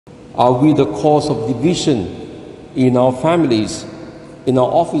Are we the cause of division in our families, in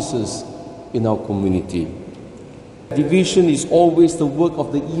our offices, in our community? Division is always the work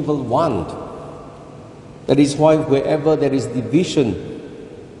of the evil one. That is why wherever there is division,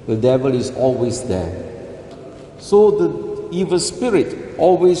 the devil is always there. So the evil spirit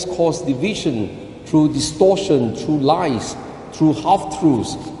always causes division through distortion, through lies, through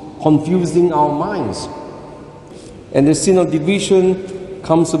half-truths, confusing our minds. And the sin of division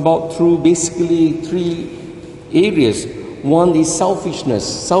comes about through basically three areas. One is selfishness,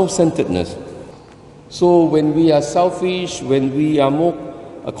 self-centeredness. So when we are selfish, when we are more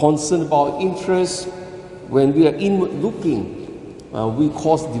concerned about interests, when we are inward-looking, we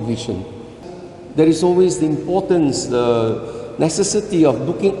cause division. There is always the importance, the necessity of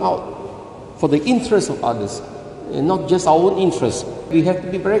looking out for the interests of others, and not just our own interests. We have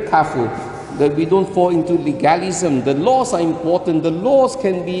to be very careful that we don't fall into legalism. The laws are important. The laws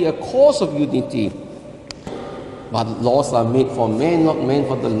can be a cause of unity. But laws are made for men, not meant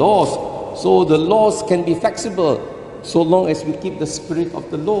for the laws. So the laws can be flexible so long as we keep the spirit of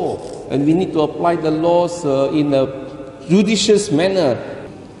the law. And we need to apply the laws in a judicious manner.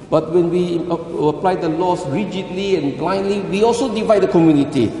 But when we apply the laws rigidly and blindly, we also divide the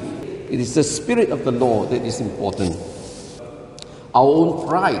community. It is the spirit of the law that is important. Our own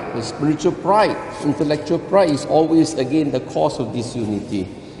pride, the spiritual pride, intellectual pride is always, again, the cause of disunity.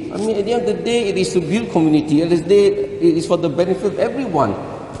 I mean, at the end of the day, it is to build community. At the end of the day, it is for the benefit of everyone.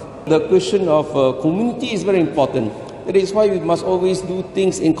 The question of community is very important. That is why we must always do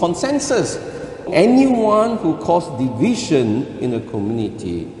things in consensus. Anyone who causes division in a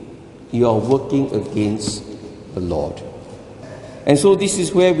community, you are working against the Lord. And so this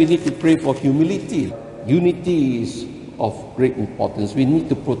is where we need to pray for humility. Unity is of great importance. We need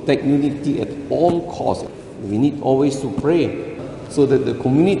to protect unity at all costs. We need always to pray so that the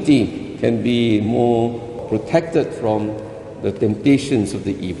community can be more protected from the temptations of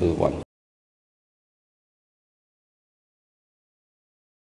the evil one.